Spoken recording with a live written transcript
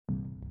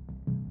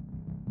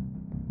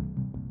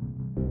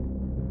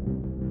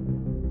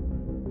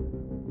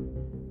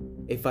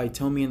A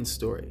Phytomian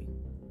Story,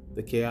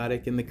 The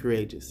Chaotic and the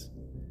Courageous.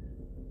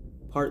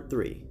 Part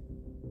 3,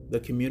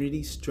 The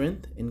Community's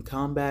Strength in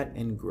Combat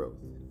and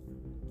Growth.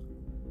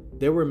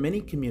 There were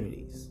many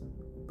communities,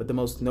 but the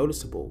most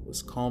noticeable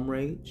was Calm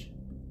Rage,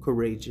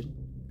 Couragean,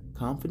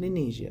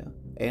 Confidenesia,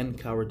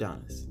 and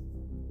Cowardanus.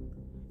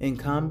 In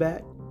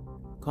combat,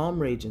 Calm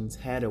Ragians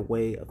had a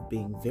way of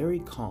being very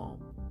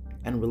calm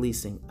and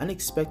releasing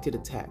unexpected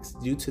attacks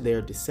due to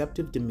their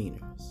deceptive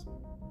demeanors.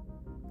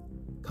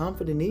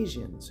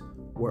 Confidenesians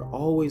were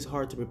always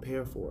hard to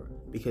prepare for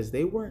because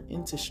they weren't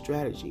into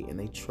strategy and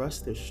they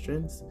trust their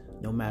strengths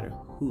no matter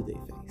who they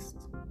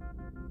faced.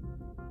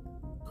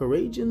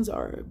 Courageans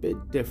are a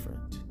bit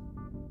different.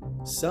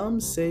 Some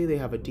say they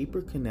have a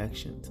deeper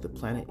connection to the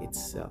planet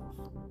itself.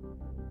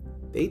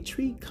 They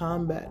treat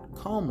combat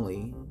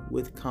calmly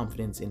with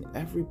confidence in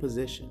every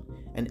position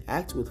and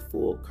act with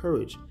full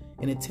courage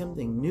in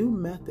attempting new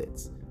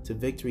methods to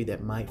victory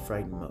that might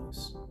frighten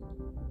most.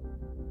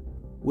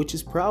 Which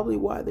is probably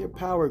why their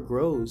power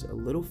grows a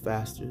little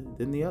faster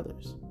than the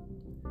others.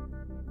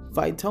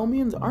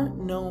 Phytomians aren't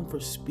known for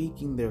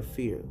speaking their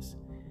fears,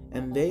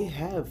 and they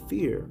have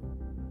fear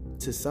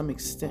to some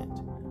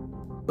extent,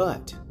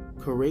 but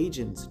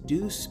Courageans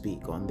do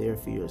speak on their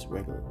fears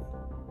regularly,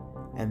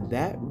 and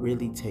that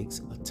really takes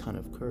a ton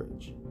of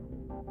courage.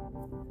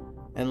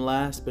 And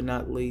last but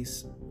not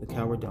least, the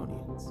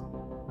Cowardonians.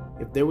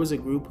 If there was a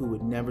group who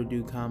would never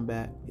do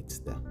combat, it's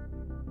them.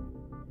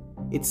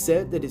 It's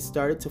said that it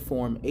started to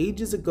form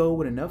ages ago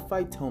when enough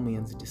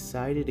Phytomians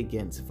decided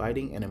against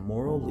fighting an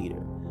immoral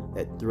leader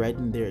that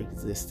threatened their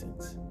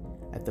existence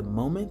at the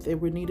moment they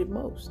were needed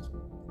most.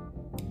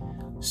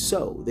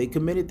 So they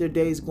committed their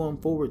days going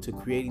forward to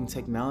creating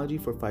technology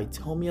for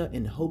Phytomia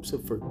in hopes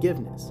of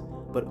forgiveness,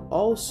 but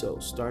also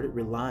started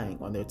relying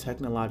on their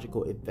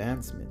technological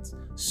advancements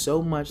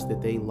so much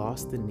that they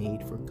lost the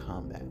need for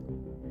combat.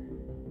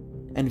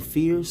 And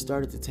fear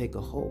started to take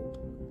a hold.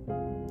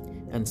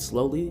 And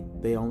slowly,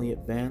 they only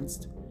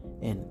advanced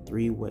in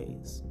 3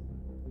 ways.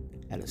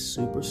 At a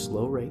super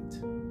slow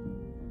rate,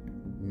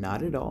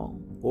 not at all,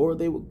 or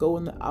they would go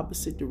in the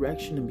opposite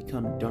direction and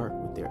become dark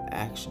with their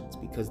actions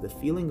because the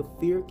feeling of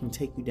fear can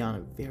take you down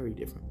a very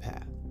different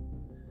path.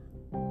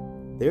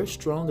 Their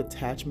strong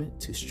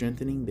attachment to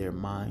strengthening their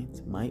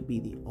minds might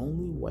be the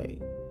only way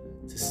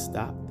to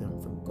stop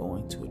them from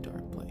going to a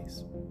dark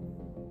place.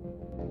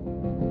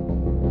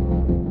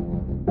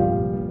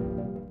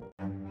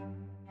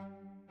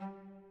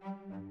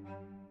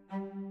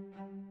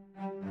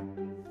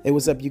 Hey,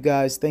 what's up, you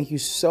guys? Thank you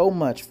so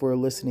much for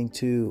listening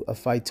to A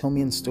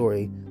Phytomian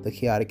Story, The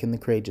Chaotic and the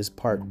Courageous,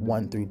 Part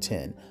 1 through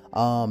 10.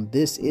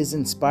 This is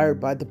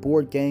inspired by the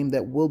board game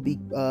that will be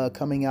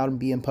coming out and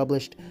being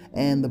published,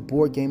 and the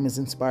board game is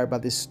inspired by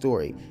this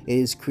story. It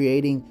is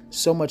creating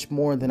so much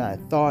more than I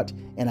thought,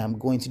 and I'm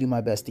going to do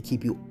my best to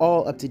keep you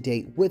all up to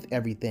date with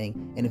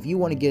everything. And if you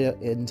want to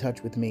get in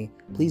touch with me,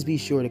 please be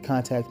sure to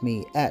contact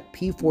me at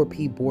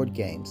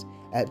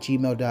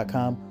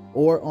p4pboardgames@gmail.com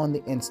or on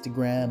the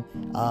Instagram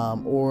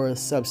or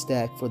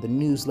Substack for the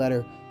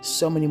newsletter.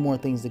 So many more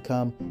things to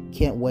come.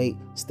 Can't wait.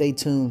 Stay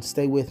tuned.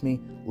 Stay with me.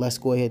 Let's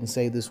go ahead and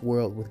save this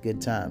world with good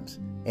times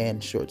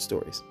and short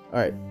stories. All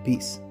right.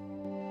 Peace.